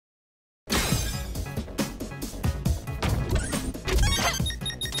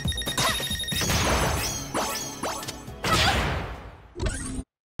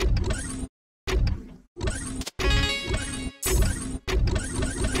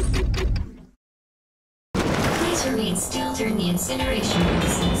to reinstill during the incineration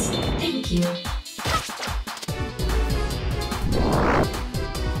process. Thank you.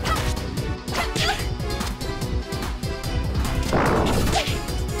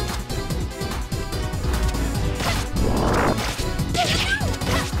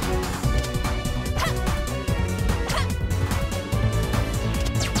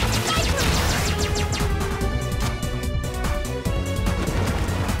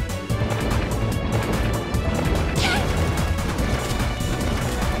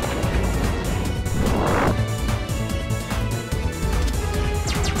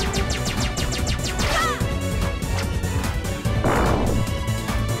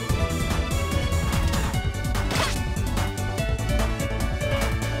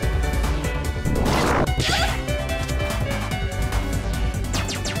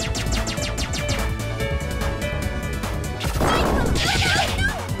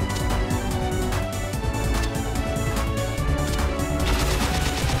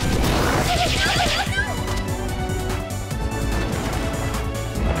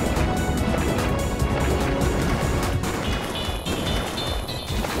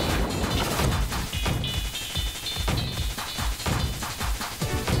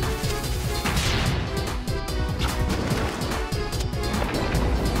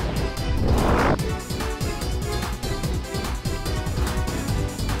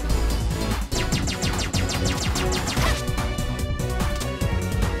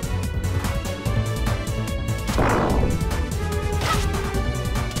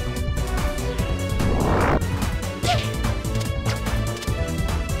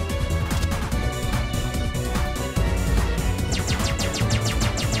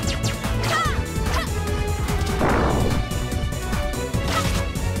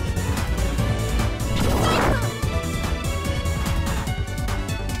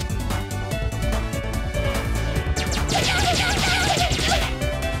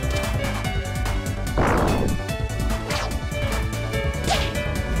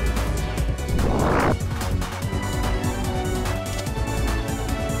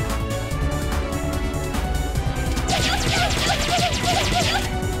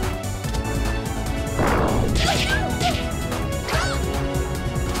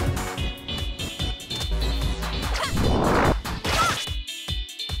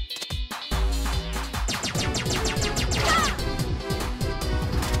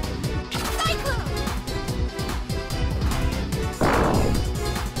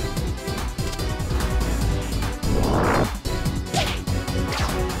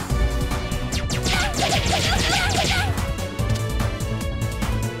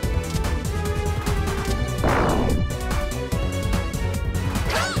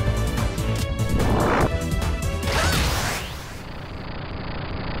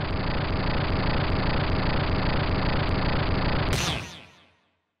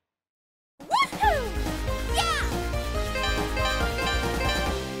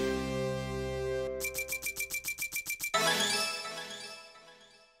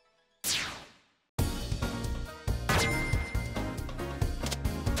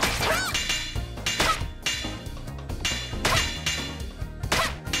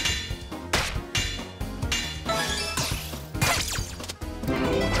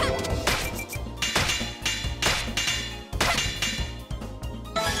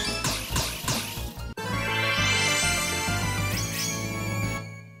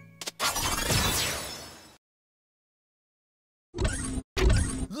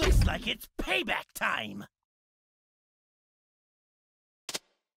 Like it's payback time!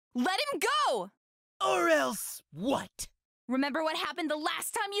 Let him go! Or else what? Remember what happened the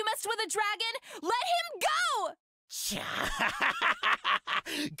last time you messed with a dragon? Let him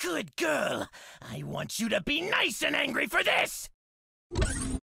go! Good girl! I want you to be nice and angry for this!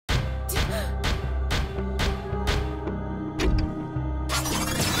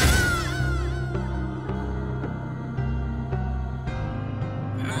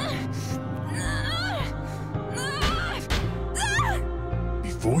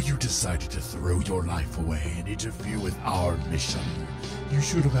 Before you decided to throw your life away and interfere with our mission, you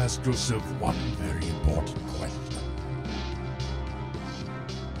should have asked yourself one very important question.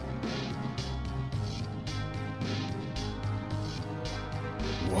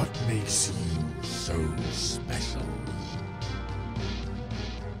 What makes you so special?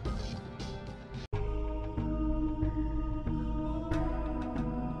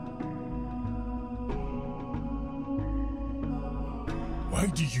 Why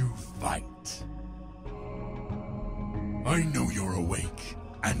do you fight? I know you're awake.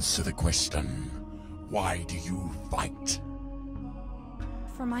 Answer the question. Why do you fight?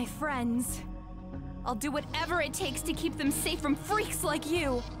 For my friends. I'll do whatever it takes to keep them safe from freaks like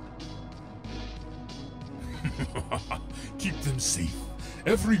you. Keep them safe.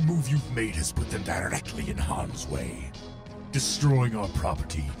 Every move you've made has put them directly in harm's way. Destroying our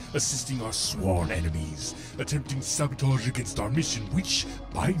property, assisting our sworn enemies, attempting sabotage against our mission, which,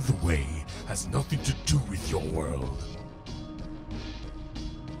 by the way, has nothing to do with your world.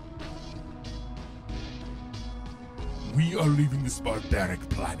 We are leaving this barbaric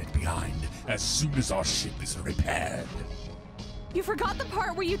planet behind as soon as our ship is repaired. You forgot the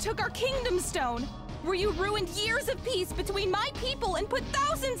part where you took our kingdom stone, where you ruined years of peace between my people and put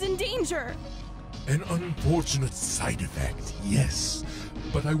thousands in danger. An unfortunate side effect, yes,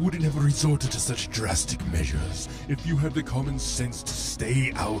 but I wouldn't have resorted to such drastic measures if you had the common sense to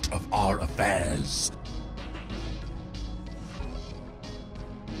stay out of our affairs.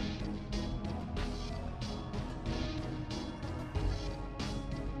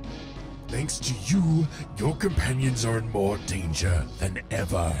 Thanks to you, your companions are in more danger than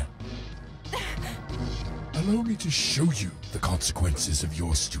ever. Allow me to show you the consequences of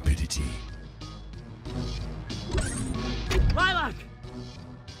your stupidity. Lilac!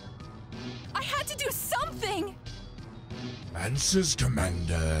 I had to do something! Answers,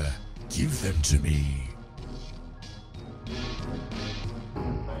 Commander. Give them to me.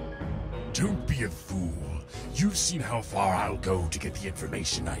 Don't be a fool. You've seen how far I'll go to get the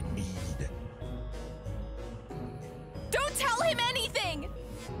information I need. Don't tell him anything!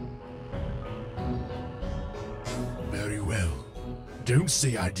 Very well. Don't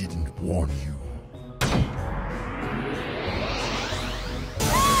say I didn't warn you.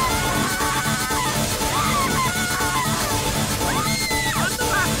 I'm the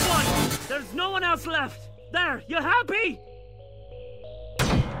last one! There's no one else left! There, you happy?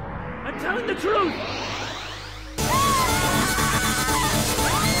 I'm telling the truth!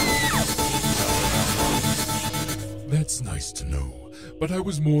 That's nice to know, but I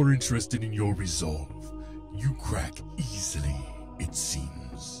was more interested in your resolve. You crack easily, it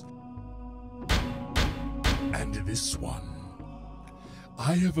seems. And this one.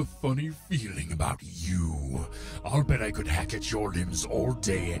 I have a funny feeling about you. I'll bet I could hack at your limbs all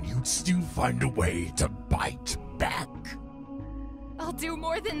day and you'd still find a way to bite back. I'll do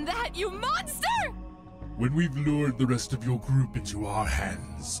more than that, you monster! When we've lured the rest of your group into our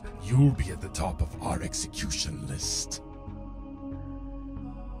hands, you'll be at the top of our execution list.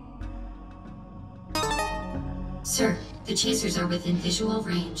 Sir, the chasers are within visual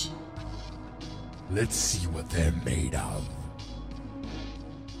range. Let's see what they're made of.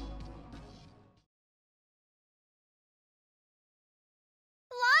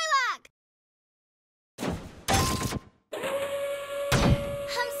 Lilac! I'm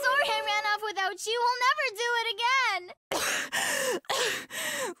sorry I ran off without you. I'll never do it again.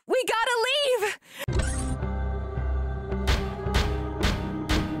 We gotta leave!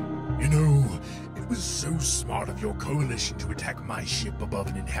 You know, it was so smart of your coalition to attack my ship above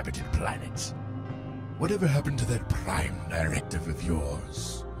an inhabited planet. Whatever happened to that prime directive of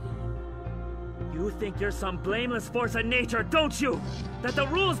yours? You think you're some blameless force of nature, don't you? That the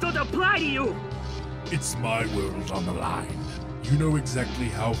rules don't apply to you! It's my world on the line. You know exactly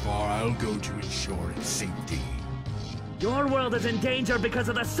how far I'll go to ensure its safety. Your world is in danger because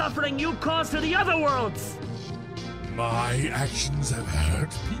of the suffering you caused to the other worlds! My actions have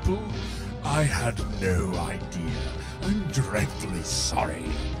hurt people? I had no idea. I'm dreadfully sorry.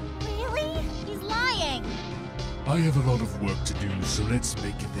 Really? He's lying. I have a lot of work to do, so let's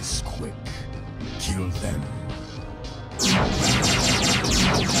make this quick. Kill them.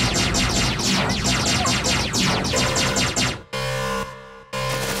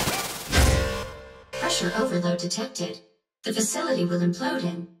 Pressure overload detected. The facility will implode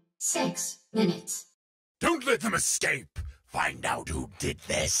in 6 minutes. Don't let them escape! Find out who did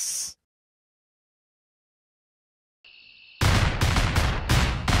this!